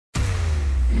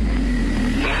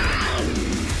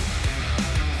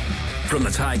From the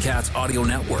Ticats Audio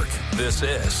Network, this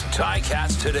is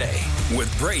Ticats Today with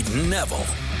Brayden Neville.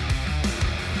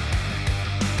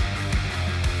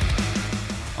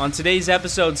 On today's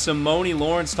episode, Simoni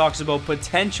Lawrence talks about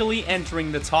potentially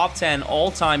entering the top 10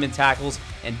 all-time in tackles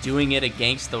and doing it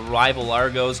against the rival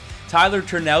Argos. Tyler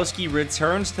Ternowski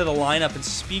returns to the lineup and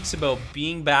speaks about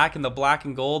being back in the black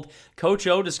and gold. Coach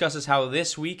O discusses how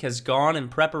this week has gone in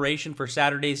preparation for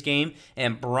Saturday's game.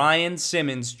 And Brian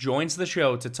Simmons joins the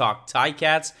show to talk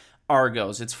Ticats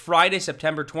Argos. It's Friday,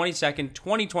 September 22nd,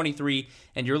 2023,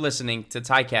 and you're listening to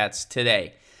Ticats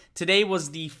Today. Today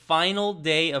was the final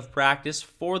day of practice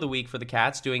for the week for the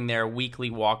Cats, doing their weekly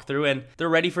walkthrough, and they're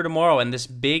ready for tomorrow and this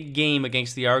big game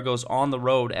against the Argos on the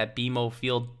road at BMO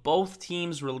Field. Both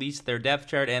teams released their depth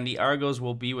chart, and the Argos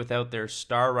will be without their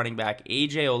star running back,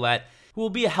 AJ Ouellette, who will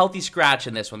be a healthy scratch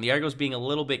in this one. The Argos being a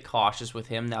little bit cautious with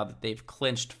him now that they've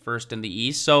clinched first in the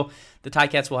East, so the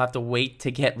Ticats will have to wait to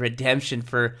get redemption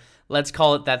for, let's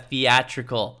call it, that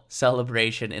theatrical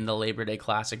celebration in the Labor Day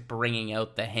Classic, bringing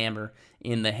out the hammer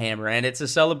in the hammer. And it's a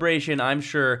celebration I'm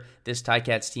sure this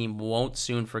Ticats team won't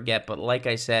soon forget, but like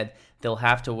I said, they'll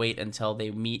have to wait until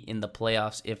they meet in the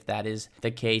playoffs if that is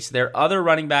the case. Their other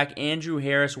running back, Andrew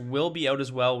Harris, will be out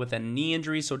as well with a knee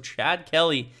injury, so Chad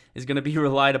Kelly is going to be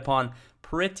relied upon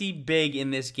pretty big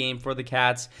in this game for the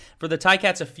Cats. For the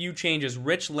Ticats, a few changes.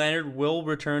 Rich Leonard will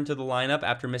return to the lineup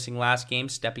after missing last game,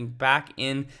 stepping back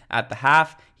in at the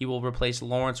half. He will replace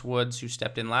Lawrence Woods, who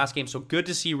stepped in last game. So good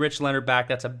to see Rich Leonard back.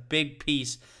 That's a big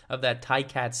piece of that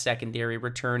Ticats secondary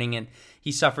returning, and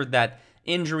he suffered that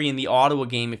injury in the Ottawa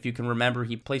game. If you can remember,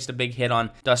 he placed a big hit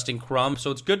on Dustin Crum. So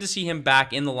it's good to see him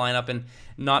back in the lineup and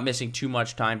not missing too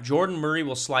much time. Jordan Murray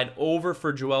will slide over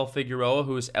for Joel Figueroa,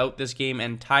 who is out this game,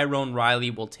 and Tyrone Riley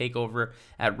will take over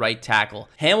at right tackle.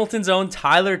 Hamilton's own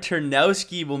Tyler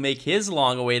Ternowski will make his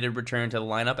long-awaited return to the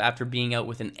lineup after being out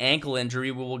with an ankle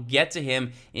injury. We will get to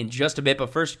him in just a bit,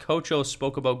 but first, Coach O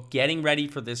spoke about getting ready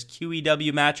for this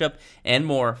QEW matchup and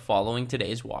more following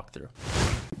today's walkthrough.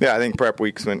 Yeah, I think prep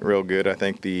weeks went real good. I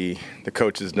think the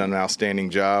coach has done an outstanding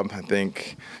job. I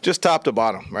think just top to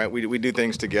bottom, right? We do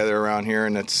things together around here,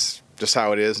 and that's just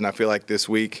how it is. And I feel like this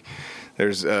week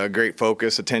there's a great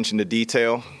focus, attention to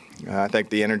detail. I think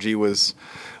the energy was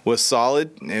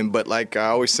solid, but like I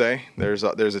always say, there's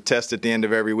a test at the end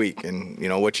of every week. And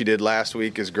what you did last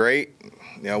week is great,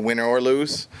 win or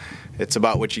lose. It's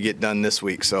about what you get done this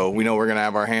week. So we know we're going to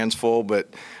have our hands full,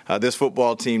 but this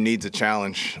football team needs a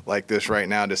challenge like this right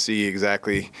now to see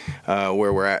exactly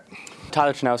where we're at.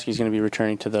 Tyler Ternowski is going to be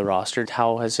returning to the roster.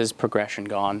 How has his progression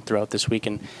gone throughout this week,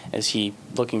 and is he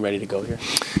looking ready to go here?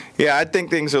 Yeah, I think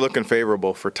things are looking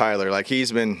favorable for Tyler. Like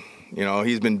he's been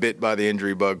bit by the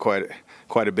injury bug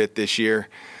quite a bit this year.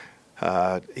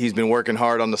 He's been working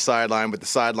hard on the sideline, but the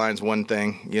sideline's one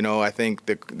thing. I think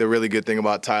the really good thing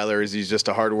about Tyler is he's just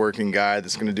a hardworking guy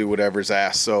that's going to do whatever's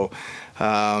asked. So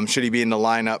should he be in the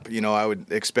lineup, I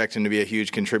would expect him to be a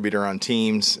huge contributor on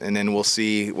teams, and then we'll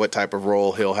see what type of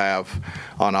role he'll have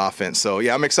on offense. So,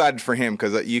 yeah, I'm excited for him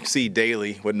because you see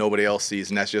daily what nobody else sees,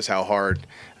 and that's just how hard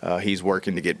he's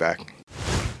working to get back.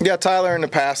 Yeah, Tyler in the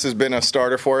past has been a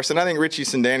starter for us, and I think Richie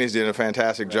Sindani's did a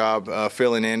fantastic job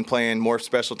filling in, playing more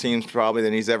special teams probably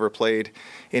than he's ever played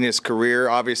in his career.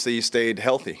 Obviously, he stayed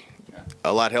healthy,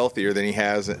 a lot healthier than he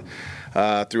has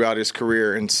throughout his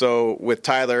career. And so with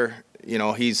Tyler,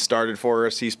 he's started for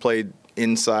us. He's played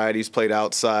inside. He's played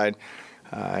outside.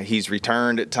 He's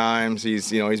returned at times. He's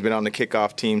been on the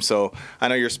kickoff team. So I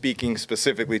know you're speaking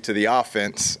specifically to the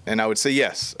offense, and I would say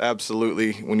yes,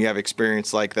 absolutely. When you have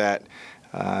experience like that,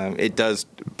 it does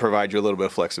provide you a little bit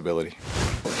of flexibility.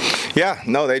 Yeah,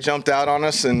 no, they jumped out on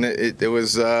us, and it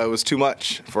was too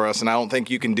much for us. And I don't think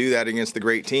you can do that against the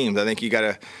great teams. I think you got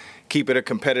to keep it a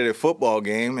competitive football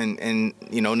game and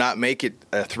not make it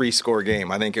a 3-score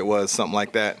game. I think it was something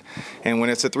like that. And when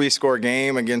it's a 3-score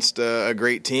game against a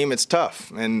great team, it's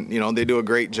tough. And they do a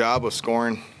great job of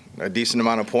scoring a decent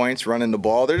amount of points, running the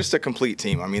ball. They're just a complete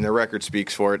team. I mean, their record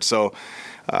speaks for it. So,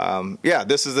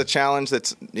 this is a challenge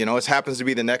that's, it happens to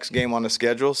be the next game on the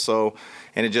schedule. So,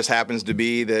 and it just happens to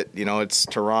be that, it's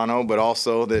Toronto, but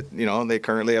also that, they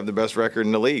currently have the best record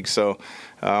in the league. So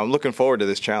I'm looking forward to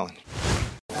this challenge.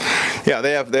 Yeah,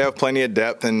 they have plenty of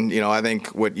depth, and I think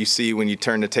what you see when you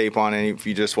turn the tape on and if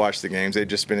you just watch the games, they've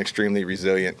just been extremely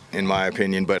resilient, in my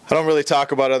opinion. But I don't really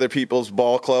talk about other people's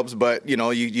ball clubs, but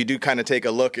you do kind of take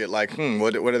a look at like,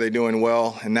 what are they doing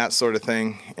well and that sort of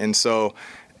thing. And so,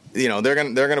 they're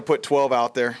gonna put 12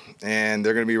 out there, and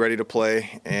they're gonna be ready to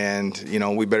play, and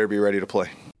we better be ready to play.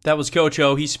 That was Coach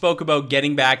O. He spoke about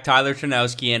getting back Tyler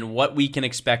Ternowski and what we can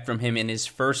expect from him in his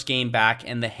first game back,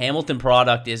 and the Hamilton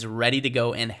product is ready to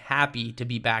go and happy to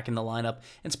be back in the lineup,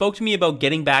 and spoke to me about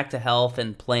getting back to health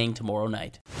and playing tomorrow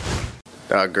night.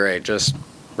 Great. Just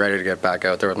ready to get back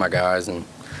out there with my guys and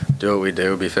do what we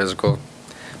do, be physical,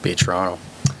 beat Toronto.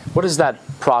 What has that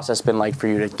process been like for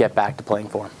you to get back to playing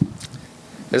for him?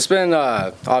 It's been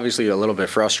obviously a little bit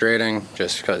frustrating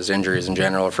just because injuries in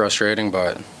general are frustrating,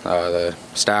 but the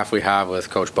staff we have with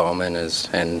Coach Bowman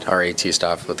and our AT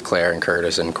staff with Claire and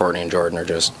Curtis and Courtney and Jordan are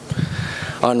just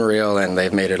unreal, and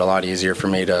they've made it a lot easier for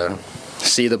me to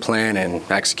see the plan and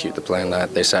execute the plan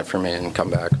that they set for me and come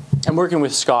back. And working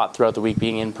with Scott throughout the week,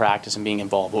 being in practice and being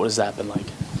involved, what has that been like?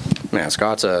 Man,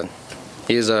 Scott's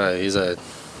he's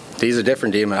a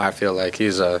different demon. I feel like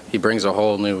he brings a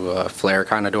whole new flair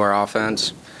kind of to our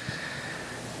offense.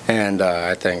 And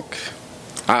I think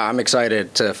I'm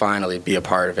excited to finally be a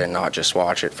part of it, not just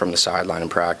watch it from the sideline in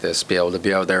practice, be able to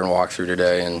be out there and walk through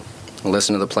today and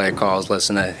listen to the play calls,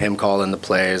 listen to him calling the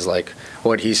plays, like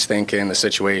what he's thinking, the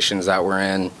situations that we're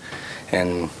in,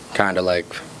 and kind of like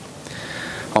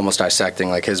almost dissecting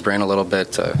like his brain a little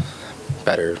bit to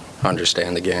better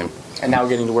understand the game. And now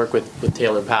getting to work with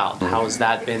Taylor Powell. Mm-hmm. How has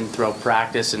that been throughout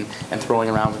practice and throwing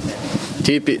around with him?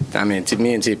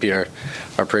 Me and TP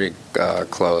are pretty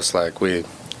close. Like we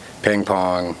ping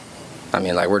pong.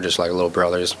 We're just like little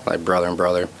brothers, like brother and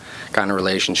brother kind of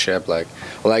relationship. Like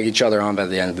we like each other on, but at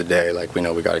the end of the day, like we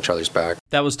know we got each other's back.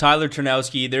 That was Tyler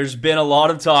Ternowski. There's been a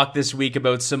lot of talk this week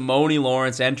about Simoni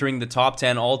Lawrence entering the top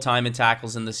 10 all-time in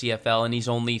tackles in the CFL, and he's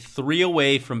only 3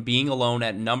 away from being alone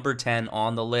at number 10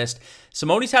 on the list.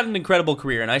 Simoni's had an incredible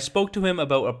career, and I spoke to him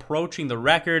about approaching the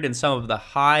record and some of the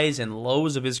highs and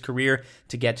lows of his career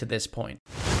to get to this point.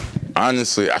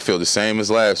 Honestly, I feel the same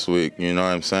as last week, you know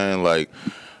what I'm saying? Like,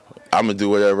 I'm going to do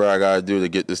whatever I got to do to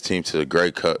get this team to the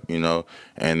Grey Cup, you know,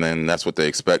 and then that's what they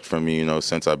expect from me, you know,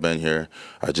 since I've been here.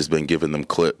 I've just been giving them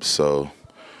clips, so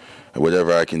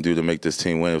whatever I can do to make this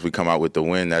team win. If we come out with the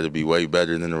win, that'd be way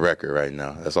better than the record right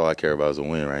now. That's all I care about is a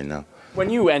win right now. When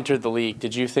you entered the league,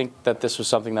 did you think that this was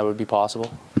something that would be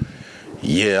possible?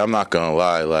 Yeah, I'm not going to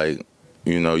lie. Like,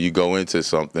 you know, you go into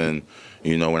something,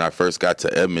 you know, when I first got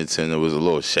to Edmonton, it was a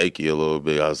little shaky a little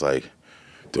bit. I was like,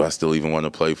 do I still even want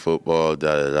to play football,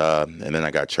 da-da-da. And then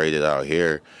I got traded out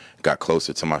here, got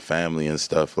closer to my family and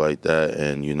stuff like that.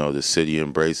 And, you know, the city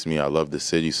embraced me. I love the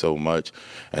city so much.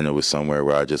 And it was somewhere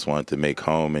where I just wanted to make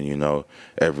home. And, you know,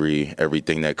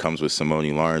 everything that comes with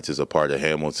Simoni Lawrence is a part of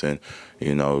Hamilton.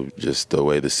 You know, just the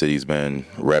way the city's been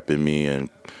repping me and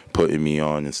putting me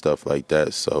on and stuff like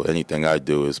that. So anything I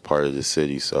do is part of the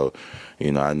city. So,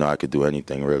 you know I could do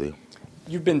anything really.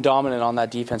 You've been dominant on that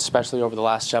defense, especially over the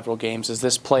last several games. Is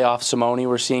this playoff Simoni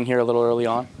we're seeing here a little early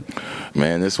on?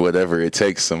 Man, it's whatever it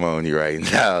takes Simoni right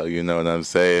now. You know what I'm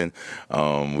saying?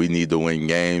 We need to win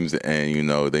games, and, you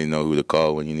know, they know who to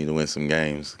call when you need to win some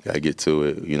games. Got to get to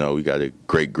it. You know, we got a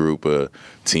great group of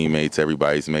teammates.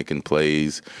 Everybody's making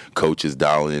plays. Coach is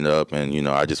dialing it up. And, you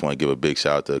know, I just want to give a big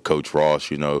shout out to Coach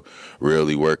Ross, you know,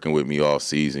 really working with me all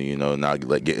season, you know, not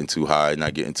getting too high,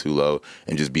 not getting too low,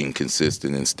 and just being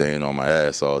consistent and staying on my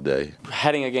ass all day.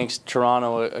 Heading against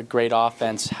Toronto, a great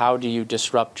offense, how do you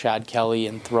disrupt Chad Kelly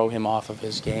and throw him off of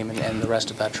his game and the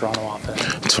rest of that Toronto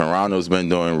offense? Toronto's been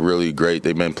doing really great.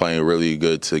 They've been playing really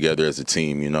good together as a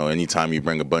team. You know, anytime you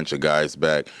bring a bunch of guys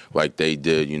back like they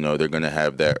did, you know, they're going to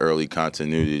have that early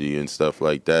continuity and stuff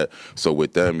like that. So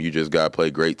with them, you just got to play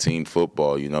great team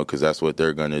football, you know, because that's what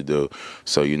they're going to do.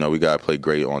 So, you know, we got to play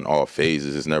great on all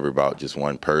phases. It's never about just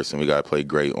one person. We got to play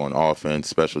great on offense,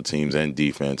 special teams, and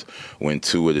defense. Win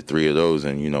 2 of the 3 of those,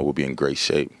 and, you know, we'll be in great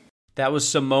shape. That was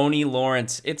Simoni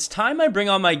Lawrence. It's time I bring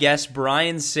on my guest,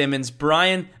 Brian Simmons.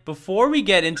 Brian, before we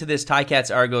get into this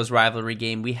Ticats-Argos rivalry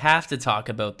game, we have to talk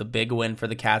about the big win for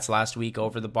the Cats last week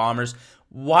over the Bombers.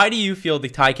 Why do you feel the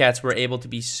Ticats were able to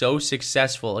be so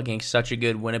successful against such a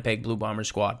good Winnipeg Blue Bomber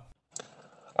squad?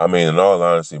 I mean, in all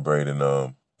honesty,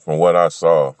 Brayden, from what I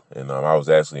saw, and I was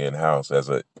actually in house it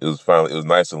was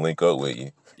nice to link up with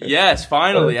you. Yes,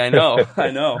 finally. I know.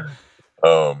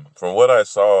 From what I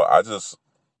saw,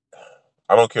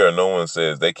 I don't care if no one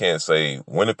says. They can't say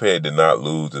Winnipeg did not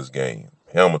lose this game.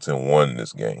 Hamilton won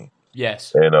this game.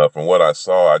 Yes. And from what I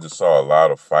saw, I just saw a lot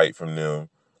of fight from them.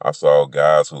 I saw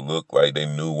guys who looked like they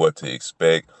knew what to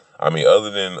expect. I mean,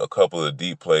 other than a couple of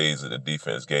deep plays that the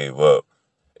defense gave up,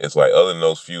 it's like other than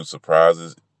those few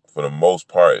surprises, for the most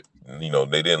part, you know,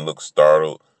 they didn't look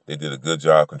startled. They did a good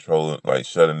job controlling, like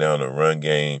shutting down the run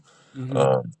game.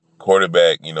 Mm-hmm.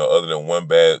 Quarterback, you know, other than one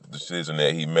bad decision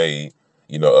that he made,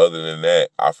 Other than that,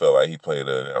 I felt like he played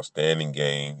an outstanding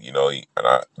game.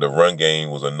 The run game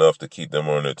was enough to keep them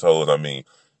on their toes. I mean,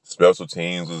 special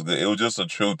teams was good. It was just a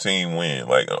true team win.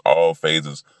 Like in all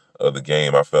phases of the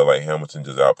game, I felt like Hamilton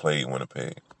just outplayed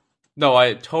Winnipeg. No,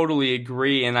 I totally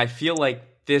agree, and I feel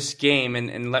like this game,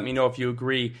 and let me know if you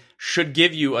agree, should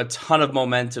give you a ton of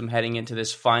momentum heading into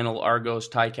this final Argos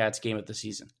Ticats game of the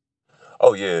season.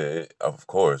 Oh yeah, of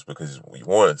course, because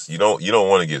you don't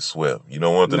want to get swept. You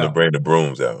don't want them to bring the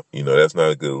brooms out. That's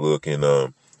not a good look.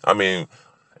 And I mean,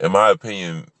 in my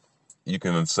opinion, you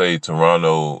can say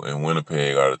Toronto and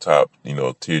Winnipeg are the top,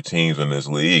 tier teams in this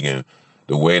league, and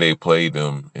the way they played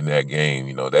them in that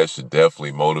game, that should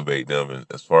definitely motivate them. And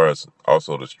as far as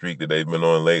also the streak that they've been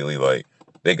on lately, like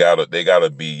they gotta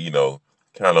be,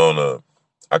 kind of on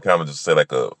I kind of just say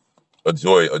like a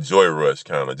joy rush,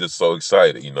 kind of just so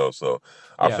excited, So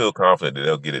I feel confident that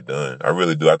they'll get it done. I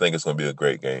really do. I think it's going to be a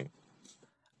great game.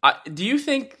 Do you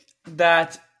think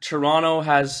that Toronto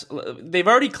they've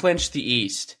already clinched the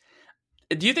East?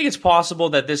 Do you think it's possible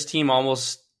that this team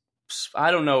almost,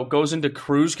 I don't know, goes into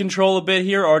cruise control a bit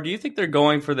here? Or do you think they're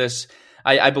going for this?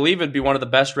 I believe it'd be one of the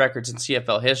best records in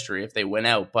CFL history if they win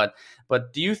out. But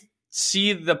do you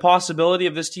see the possibility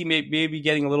of this team maybe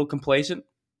getting a little complacent?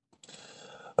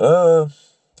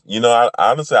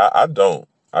 Honestly, I don't.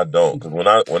 Because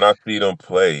when I see them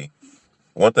play,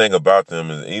 one thing about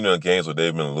them is even in games where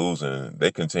they've been losing,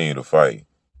 they continue to fight.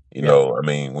 I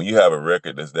mean, when you have a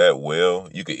record that's that well,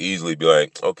 you could easily be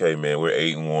like, okay, man, we're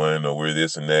 8-1 or we're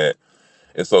this and that.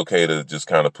 It's okay to just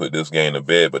kind of put this game to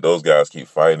bed, but those guys keep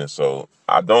fighting. So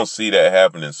I don't see that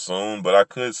happening soon, but I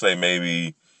could say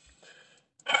maybe,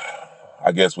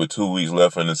 I guess with 2 weeks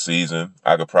left in the season,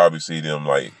 I could probably see them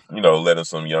letting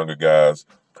some younger guys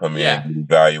come in, be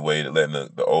evaluated, letting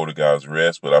the older guys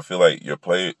rest. But I feel like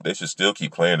they should still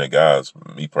keep playing their guys.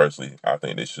 Me personally, I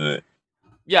think they should.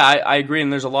 Yeah, I agree.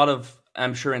 And there's a lot of,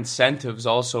 I'm sure, incentives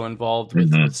also involved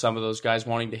with some of those guys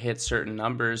wanting to hit certain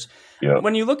numbers. Yeah.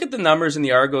 When you look at the numbers in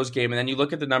the Argos game and then you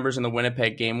look at the numbers in the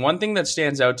Winnipeg game, one thing that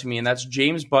stands out to me, and that's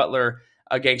James Butler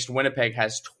against Winnipeg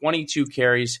has 22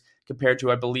 carries compared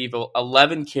to, I believe,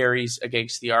 11 carries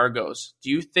against the Argos. Do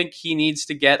you think he needs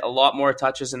to get a lot more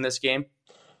touches in this game?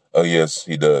 Oh, yes,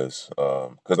 he does.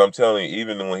 Because I'm telling you,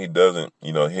 even when he doesn't,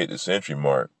 hit the century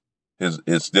mark,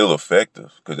 it's still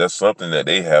effective because that's something that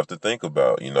they have to think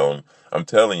about. I'm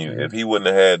telling you, if he wouldn't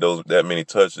have had that many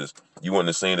touches, you wouldn't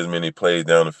have seen as many plays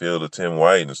down the field of Tim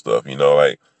White and stuff.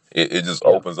 It just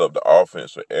opens up the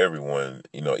offense for everyone.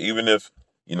 Even if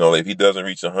he doesn't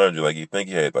reach 100, like you think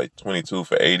he had like 22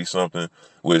 for 80 something,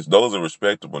 which those are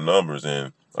respectable numbers.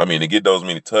 And I mean, to get those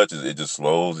many touches, it just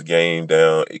slows the game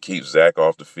down. It keeps Zach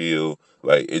off the field.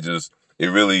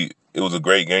 It was a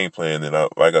great game plan, and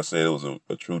like I said, it was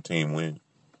a true team win.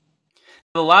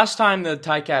 The last time the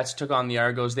Ticats took on the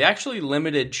Argos, they actually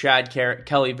limited Chad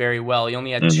Kelly very well. He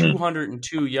only had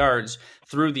 202 yards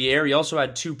through the air. He also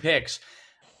had 2 picks.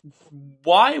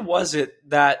 Why was it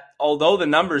that, although the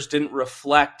numbers didn't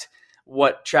reflect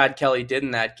what Chad Kelly did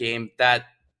in that game, that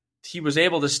he was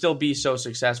able to still be so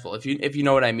successful? If you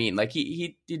know what I mean, like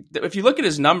he if you look at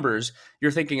his numbers,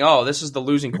 you're thinking, oh, this is the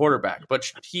losing quarterback. But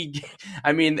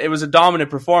it was a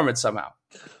dominant performance somehow.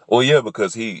 Well, yeah,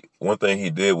 because one thing he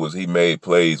did was he made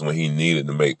plays when he needed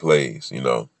to make plays,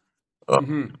 and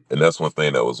that's one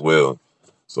thing that was well.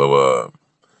 So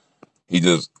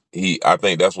I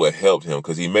think that's what helped him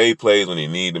because he made plays when he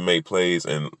needed to make plays.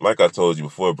 And like I told you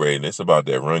before, Brayden, it's about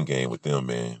that run game with them,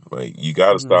 man. Like you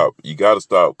got to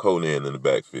stop Conan in the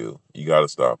backfield. You got to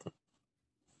stop him.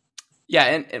 Yeah,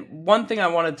 and one thing I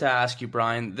wanted to ask you,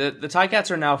 Brian, the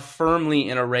Ticats are now firmly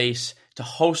in a race to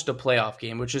host a playoff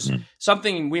game, which is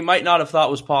something we might not have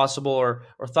thought was possible or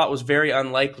thought was very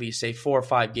unlikely, say 4 or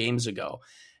 5 games ago.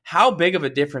 How big of a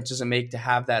difference does it make to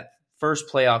have that first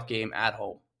playoff game at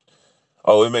home?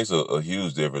 Oh, it makes a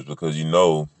huge difference because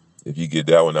if you get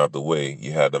that one out the way,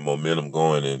 you have the momentum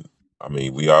going. And I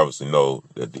mean, we obviously know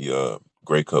that the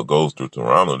Grey Cup goes through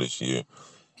Toronto this year.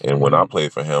 And when I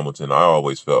played for Hamilton, I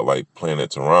always felt like playing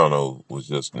at Toronto was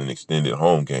just an extended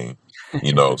home game,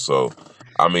 So,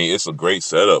 I mean, it's a great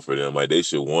setup for them. Like they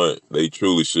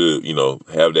truly should,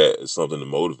 have that as something to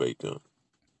motivate them.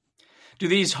 Do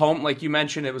these home, like you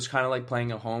mentioned, it was kind of like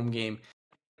playing a home game.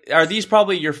 Are these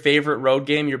probably your favorite road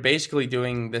game? You're basically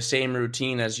doing the same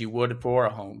routine as you would for a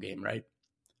home game, right?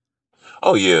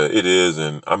 Oh, yeah, it is.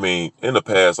 And, I mean, in the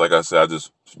past, like I said,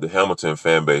 the Hamilton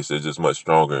fan base is just much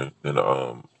stronger than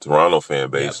the Toronto fan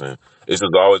base. Yep. And it's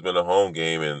just always been a home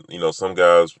game. And, some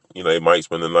guys, they might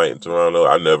spend the night in Toronto.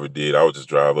 I never did. I would just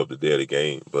drive up the day of the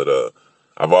game. But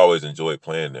I've always enjoyed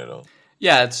playing there, though.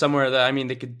 Yeah, it's somewhere that, I mean,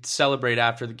 they could celebrate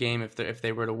after the game if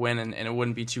they were to win, and it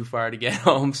wouldn't be too far to get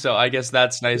home. So I guess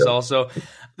that's nice also.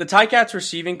 The Ticats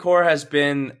receiving core has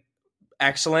been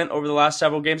excellent over the last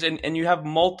several games, and you have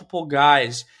multiple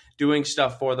guys doing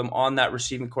stuff for them on that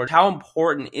receiving core. How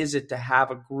important is it to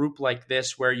have a group like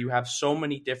this where you have so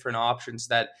many different options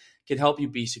that can help you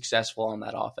be successful on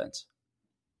that offense?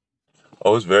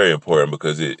 Oh, it's very important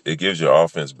because it gives your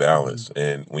offense balance.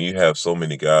 And when you have so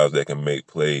many guys that can make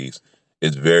plays,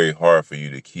 it's very hard for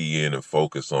you to key in and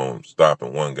focus on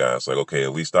stopping one guy. It's like, okay,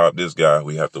 if we stop this guy,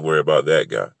 we have to worry about that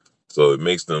guy. So it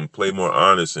makes them play more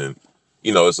honest, and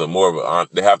it's a more of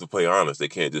they have to play honest. They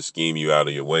can't just scheme you out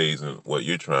of your ways and what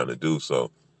you're trying to do. So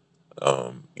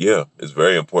yeah, it's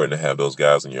very important to have those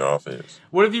guys in your offense.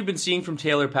 What have you been seeing from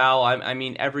Taylor Powell? I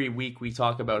mean, every week we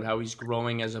talk about how he's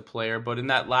growing as a player, but in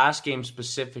that last game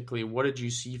specifically, what did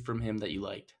you see from him that you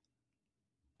liked?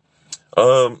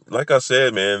 Like I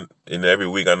said, man, and every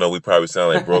week I know we probably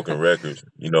sound like broken records,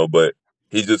 but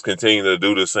he just continued to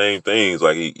do the same things.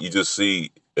 Like you just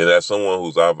see, and as someone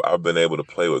who's I've been able to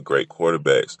play with great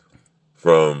quarterbacks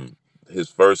from his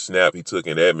first snap he took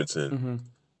in Edmonton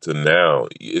to now,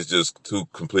 it's just two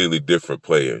completely different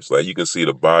players. Like you can see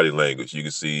the body language, you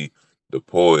can see the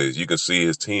poise, you can see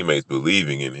his teammates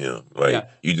believing in him. Like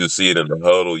you just see it in the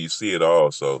huddle, you see it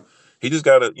all. So he just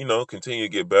got to, continue to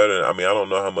get better. I mean, I don't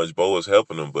know how much Bo is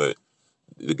helping him, but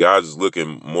the guy's just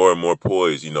looking more and more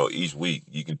poised, each week.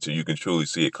 You can truly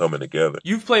see it coming together.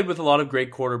 You've played with a lot of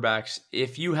great quarterbacks.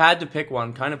 If you had to pick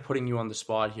one, kind of putting you on the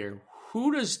spot here,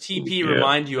 who does TP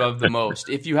remind you of the most?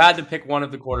 If you had to pick one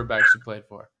of the quarterbacks you played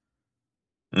for.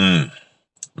 Man.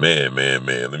 Let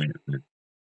me.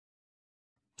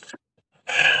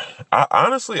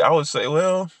 I would say,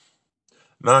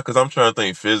 because I'm trying to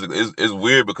think physically. It's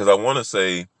weird because I want to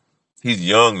say he's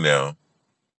young now,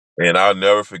 and I'll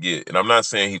never forget. And I'm not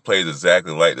saying he plays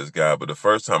exactly like this guy, but the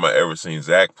first time I ever seen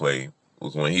Zach play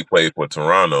was when he played for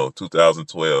Toronto,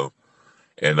 2012,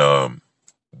 and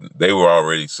they were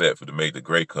already set to make the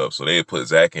Grey Cup, so they had put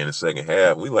Zach in the second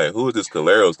half. We like, who is this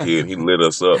Caleros kid? And he lit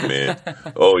us up, man.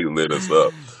 Oh, he lit us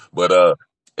up. But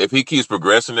if he keeps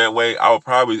progressing that way, I will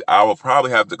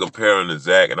probably have to compare him to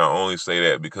Zach, and I only say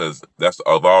that because that's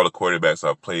of all the quarterbacks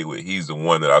I've played with, he's the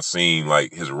one that I've seen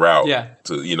like his route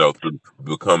to to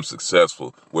become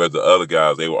successful. Whereas the other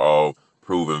guys, they were all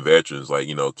proven veterans, like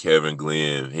Kevin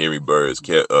Glenn, Henry Burris,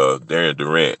 Darren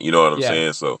Durant. You know what I'm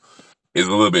saying? So it's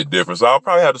a little bit different. So I'll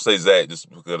probably have to say Zach just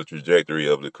because of the trajectory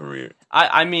of the career.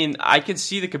 I mean, I could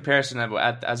see the comparison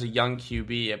as a young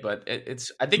QB, but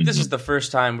I think this is the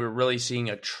first time we're really seeing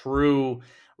a true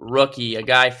rookie, a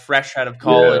guy fresh out of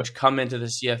college, come into the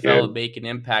CFL and make an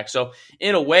impact. So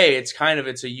in a way, it's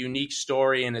a unique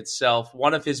story in itself.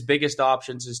 One of his biggest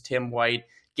options is Tim White.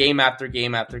 Game after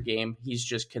game after game, he's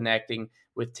just connecting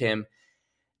with Tim.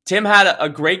 Tim had a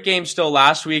great game still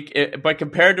last week, but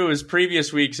compared to his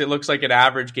previous weeks, it looks like an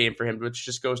average game for him, which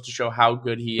just goes to show how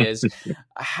good he is.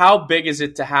 How big is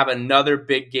it to have another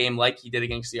big game like he did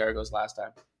against the Argos last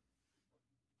time?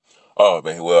 Oh,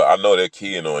 man, well, I know they're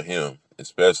keying on him,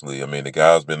 especially. I mean, the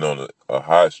guy's been on a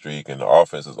hot streak, and the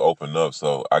offense has opened up.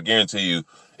 So I guarantee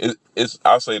you,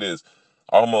 I'll say this,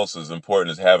 almost as important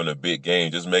as having a big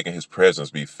game, just making his presence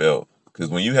be felt. Because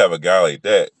when you have a guy like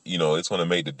that, it's going to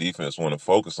make the defense want to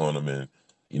focus on him. And,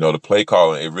 the play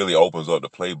calling, it really opens up the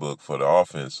playbook for the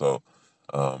offense. So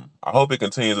I hope it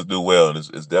continues to do well. And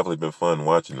it's definitely been fun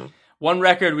watching him. One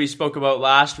record we spoke about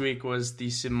last week was the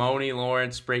Simoni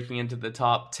Lawrence breaking into the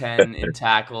top 10 in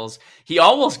tackles. He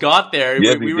almost got there.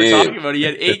 Yes, we were talking about it. He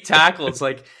had 8 tackles.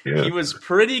 He was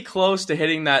pretty close to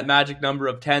hitting that magic number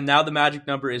of 10. Now the magic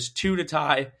number is 2 to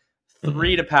tie,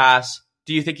 3 to pass.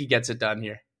 Do you think he gets it done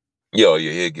here? Yeah,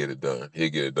 he'll get it done.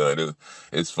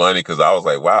 It's funny because I was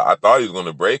like, wow, I thought he was going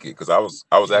to break it because I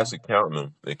was actually counting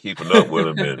him and keeping up with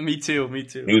him. And Me too.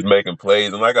 He was making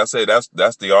plays, and like I said,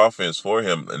 that's the offense for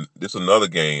him. And this is another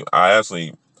game. I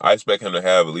expect him to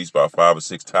have at least about 5 or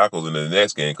 6 tackles in the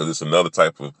next game because it's another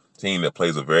type of team that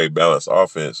plays a very balanced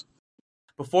offense.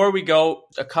 Before we go,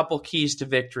 a couple keys to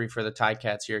victory for the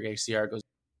Ticats here against the Argos.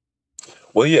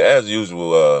 Well, yeah, as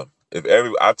usual,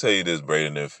 I'll tell you this,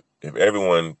 Brayden, if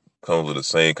everyone comes with the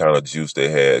same kind of juice they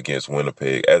had against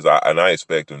Winnipeg, I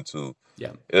expect them to.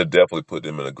 Yeah, it'll definitely put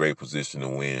them in a great position to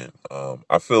win.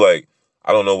 I feel like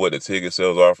I don't know what the ticket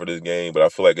sales are for this game, but I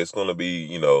feel like it's going to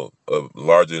be a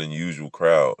larger than usual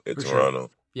crowd at Toronto. Sure.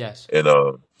 Yes, and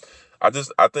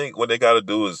I think what they got to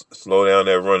do is slow down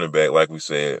that running back, like we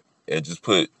said, and just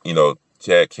put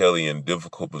Chad Kelly in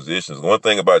difficult positions. One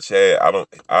thing about Chad,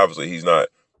 obviously he's not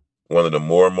one of the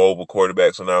more mobile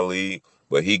quarterbacks in our league.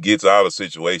 But he gets out of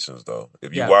situations, though.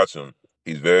 If you watch him,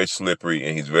 He's very slippery,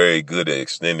 and he's very good at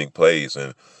extending plays,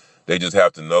 and they just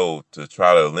have to know to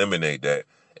try to eliminate that.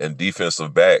 And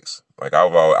defensive backs, like I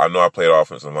know I played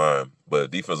offensive line, but a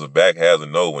defensive back has to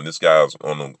know when this guy's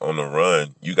on the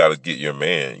run, you got to get your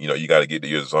man. You got to get to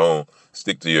your zone,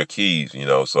 stick to your keys.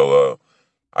 So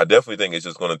I definitely think it's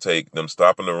just going to take them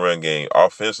stopping the run game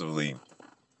offensively.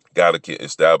 Got to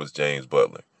establish James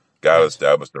Butler. Got to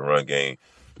establish the run game.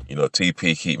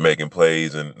 TP keep making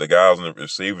plays, and the guys and the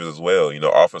receivers as well.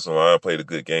 Offensive line played a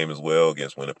good game as well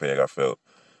against Winnipeg, I felt.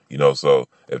 So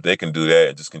if they can do that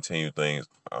and just continue things,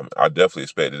 I definitely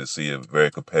expected to see a very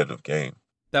competitive game.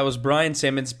 That was Brian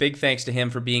Simmons. Big thanks to him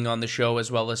for being on the show,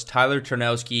 as well as Tyler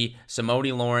Ternowski,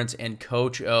 Simoni Lawrence, and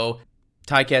Coach O.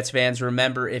 Ticats fans,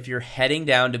 remember, if you're heading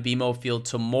down to BMO Field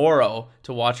tomorrow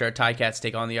to watch our Ticats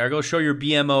take on the Argo, show your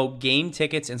BMO game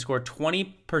tickets and score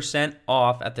 20%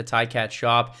 off at the Ticats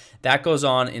shop. That goes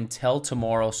on until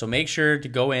tomorrow, so make sure to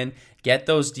go in, get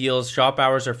those deals. Shop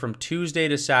hours are from Tuesday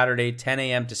to Saturday, 10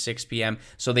 a.m. to 6 p.m.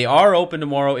 So they are open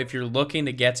tomorrow if you're looking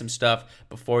to get some stuff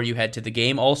before you head to the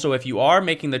game. Also, if you are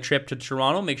making the trip to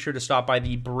Toronto, make sure to stop by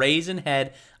the Brazen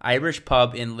Head Irish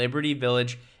Pub in Liberty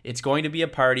Village. It's going to be a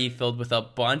party filled with a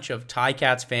bunch of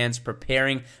Ticats fans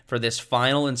preparing for this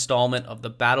final installment of the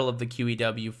Battle of the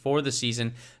QEW for the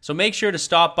season. So make sure to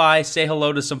stop by, say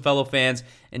hello to some fellow fans,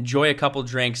 enjoy a couple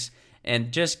drinks,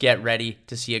 and just get ready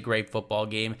to see a great football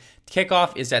game.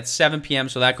 Kickoff is at 7 p.m.,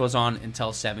 so that goes on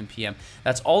until 7 p.m.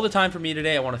 That's all the time for me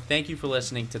today. I want to thank you for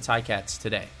listening to Ticats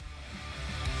Today.